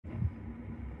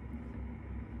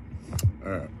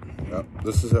Alright, yep,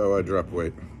 this is how I drop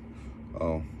weight.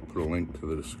 I'll put a link to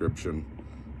the description,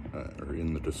 or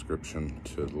in the description,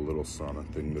 to the little sauna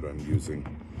thing that I'm using.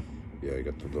 Yeah, I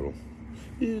got the little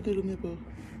nipple.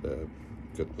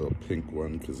 Got the little pink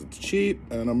one because it's cheap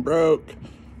and I'm broke.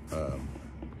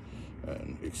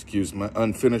 And excuse my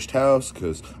unfinished house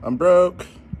because I'm broke.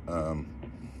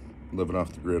 Living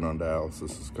off the grid on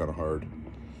dialysis is kind of hard.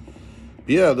 But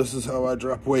yeah, this is how I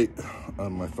drop weight.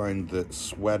 I find that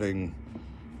sweating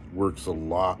works a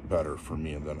lot better for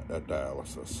me than at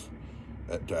dialysis.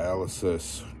 At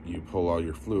dialysis, you pull all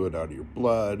your fluid out of your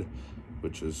blood,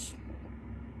 which is,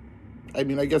 I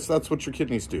mean, I guess that's what your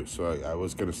kidneys do. So I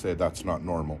was going to say that's not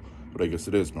normal, but I guess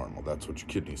it is normal. That's what your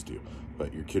kidneys do.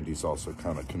 But your kidneys also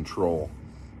kind of control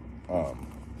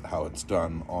how it's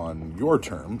done on your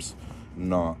terms,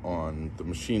 not on the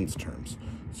machine's terms.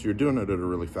 So you're doing it at a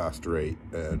really fast rate,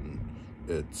 and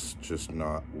it's just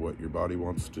not what your body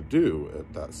wants to do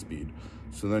at that speed.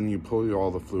 So then you pull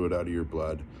all the fluid out of your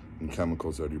blood and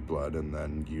chemicals out of your blood, and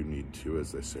then you need to,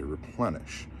 as they say,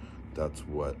 replenish. That's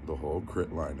what the whole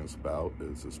crit line is about,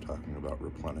 is talking about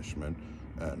replenishment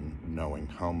and knowing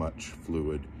how much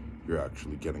fluid you're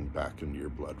actually getting back into your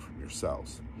blood from your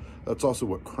cells. That's also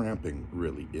what cramping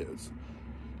really is.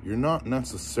 You're not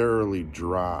necessarily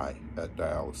dry at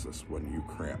dialysis when you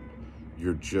cramp.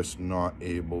 You're just not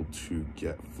able to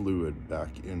get fluid back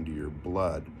into your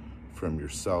blood from your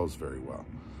cells very well.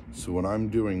 So what I'm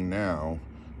doing now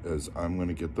is I'm going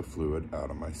to get the fluid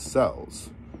out of my cells.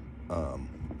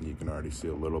 You can already see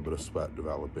a little bit of sweat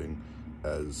developing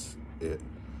as it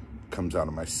comes out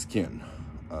of my skin.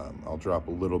 I'll drop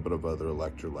a little bit of other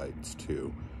electrolytes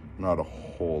too. Not a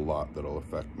whole lot that'll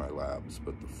affect my labs,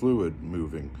 but the fluid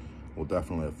moving will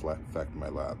definitely affect my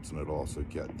labs, and it'll also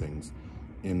get things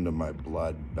into my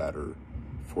blood better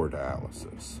for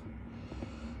dialysis.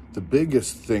 The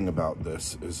biggest thing about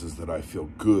this is that I feel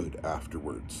good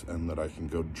afterwards, and that I can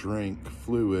go drink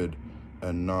fluid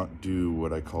and not do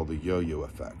what I call the yo-yo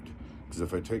effect. Because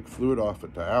if I take fluid off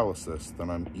at dialysis,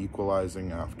 then I'm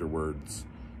equalizing afterwards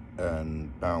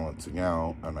and balancing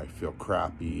out, and I feel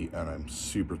crappy and I'm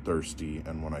super thirsty,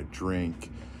 and when I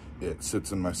drink, it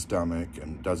sits in my stomach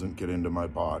and doesn't get into my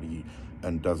body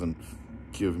and doesn't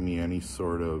give me any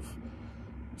sort of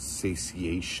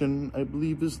satiation, I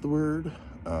believe is the word.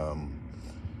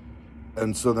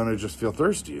 And so then I just feel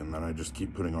thirsty, and then I just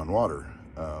keep putting on water.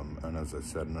 And as I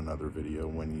said in another video,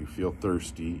 when you feel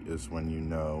thirsty is when you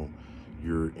know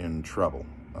you're in trouble,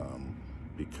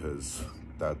 because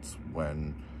that's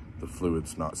when the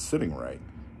fluid's not sitting right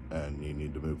and you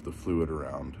need to move the fluid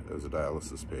around. As a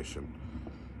dialysis patient,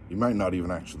 you might not even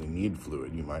actually need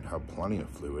fluid. You might have plenty of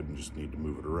fluid and just need to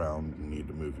move it around. You need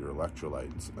to move your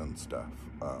electrolytes and stuff.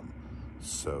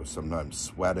 So sometimes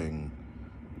sweating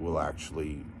will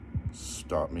actually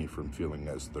stop me from feeling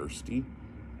as thirsty.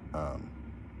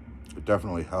 It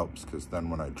definitely helps, because then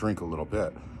when I drink a little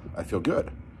bit, I feel good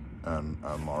and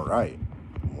I'm all right.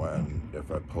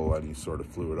 If I pull any sort of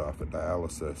fluid off at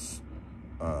dialysis,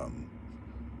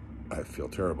 I feel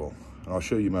terrible. And I'll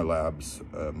show you my labs,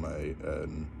 at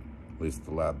least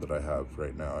the lab that I have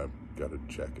right now. I've got to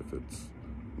check if it's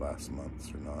last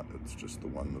month's or not. It's just the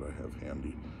one that I have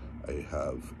handy. I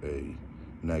have a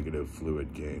negative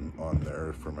fluid gain on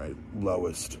there for my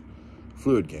lowest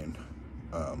fluid gain.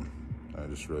 I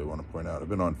just really want to point out, I've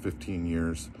been on 15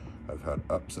 years. I've had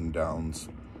ups and downs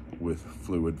with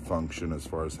fluid function as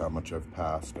far as how much I've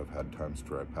passed. I've had times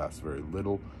where I pass very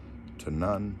little to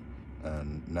none,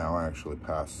 and now I actually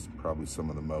pass probably some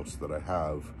of the most that I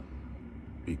have,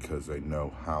 because I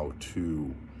know how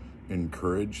to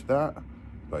encourage that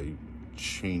by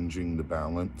changing the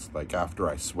balance. Like after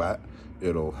I sweat,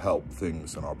 it'll help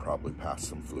things and I'll probably pass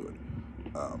some fluid.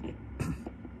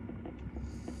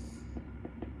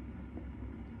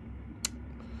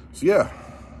 So yeah,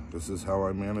 this is how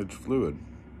I manage fluid.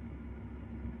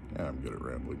 Yeah, I'm good at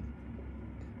rambling.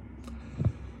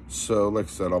 So like I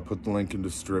said, I'll put the link in the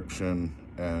description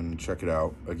and check it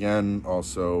out. Again,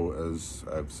 also, as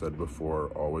I've said before,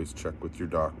 always check with your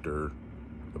doctor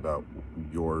about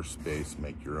your space.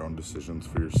 Make your own decisions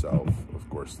for yourself. Of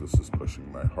course, this is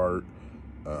pushing my heart,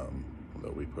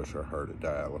 although we push our heart at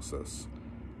dialysis,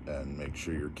 and make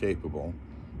sure you're capable.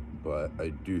 But I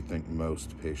do think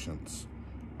most patients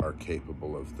are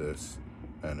capable of this,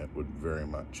 and it would very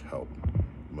much help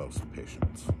most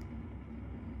patients.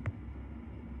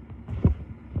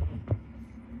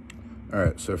 All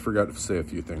right, so I forgot to say a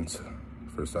few things.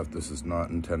 First off, this is not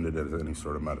intended as any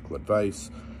sort of medical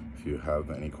advice. If you have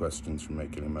any questions or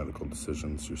make any medical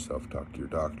decisions yourself, talk to your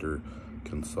doctor,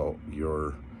 consult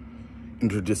your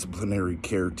interdisciplinary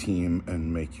care team,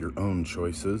 and make your own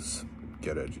choices.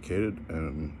 get educated,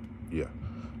 and yeah,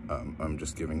 I'm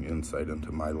just giving insight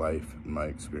into my life and my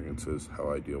experiences,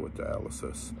 how I deal with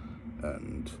dialysis,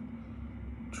 and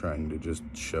trying to just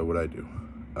show what I do.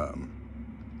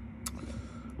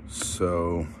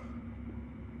 So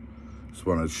just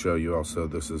wanted to show you also,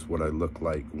 this is what I look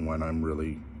like when I'm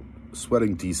really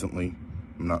sweating decently.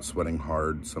 I'm not sweating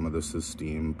hard. Some of this is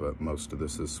steam, but most of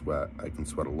this is sweat. I can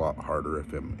sweat a lot harder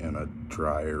if I'm in a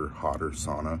drier, hotter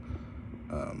sauna.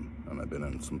 And I've been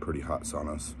in some pretty hot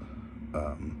saunas.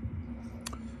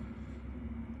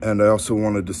 And I also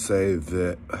wanted to say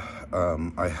that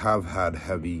I have had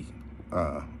heavy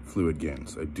fluid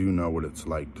gains. I do know what it's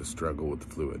like to struggle with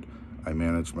fluid. I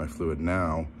manage my fluid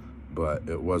now, but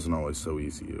it wasn't always so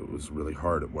easy. It was really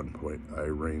hard at one point. I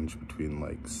ranged between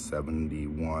like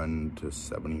 71 to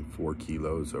 74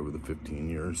 kilos over the 15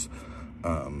 years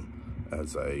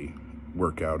as I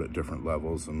work out at different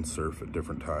levels and surf at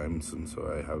different times, and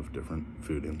so I have different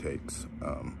food intakes.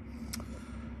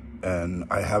 And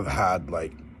I have had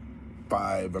like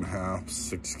 5.5,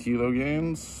 6 kilo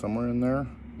gains, somewhere in there,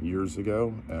 years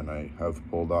ago, and I have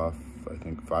pulled off, I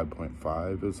think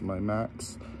 5.5 is my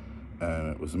max,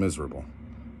 and it was miserable.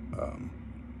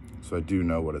 So I do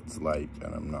know what it's like,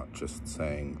 and I'm not just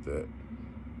saying that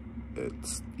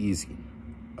it's easy,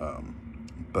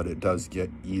 but it does get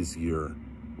easier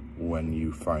when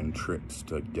you find tricks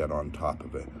to get on top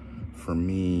of it. For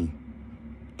me,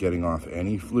 getting off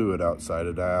any fluid outside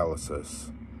of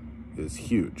dialysis is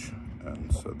huge,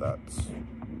 and so that's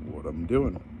what I'm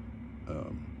doing.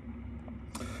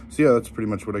 So yeah, that's pretty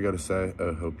much what I got to say.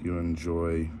 I hope you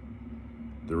enjoy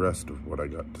the rest of what I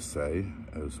got to say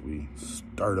as we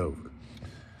start over.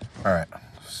 All right,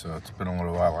 so it's been a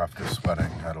little while after sweating.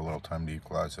 Had a little time to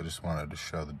equalize. I just wanted to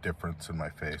show the difference in my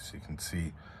face. You can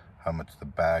see how much the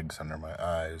bags under my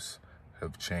eyes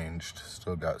have changed.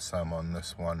 Still got some on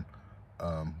this one,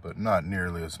 but not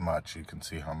nearly as much. You can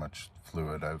see how much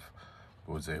fluid I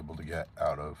was able to get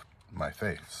out of my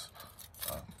face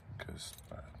because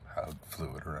I had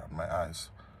fluid around my eyes.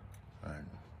 And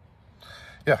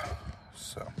yeah,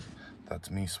 so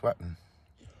that's me sweating.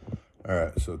 All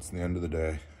right, so it's the end of the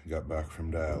day. I got back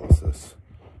from dialysis.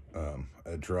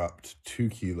 I dropped 2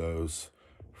 kilos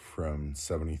from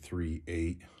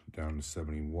 73.8 down to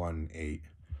 71.8.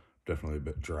 Definitely a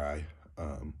bit dry.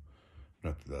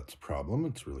 Not that that's a problem.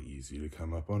 It's really easy to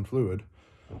come up on fluid.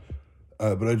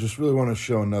 But I just really want to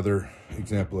show another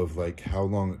example of like how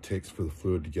long it takes for the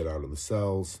fluid to get out of the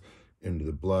cells into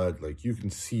the blood. Like you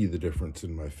can see the difference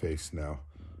in my face now.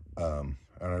 And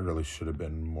I really should have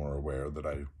been more aware that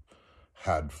I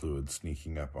had fluid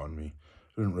sneaking up on me.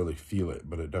 I didn't really feel it,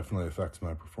 but it definitely affects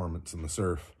my performance in the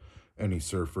surf. Any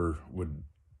surfer would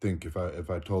think if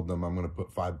I told them I'm going to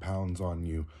put 5 pounds on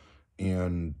you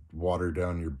and water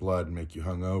down your blood and make you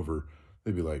hungover,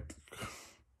 they'd be like,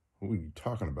 what are you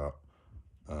talking about?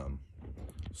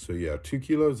 So yeah, 2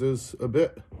 kilos is a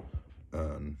bit.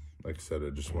 Like I said, I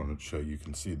just wanted to show you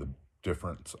can see the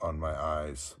difference on my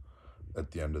eyes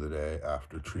at the end of the day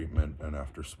after treatment and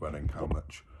after sweating, how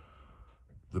much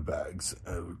the bags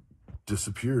have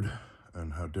disappeared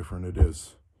and how different it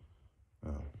is.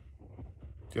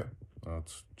 Yeah,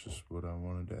 that's just what I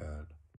wanted to add.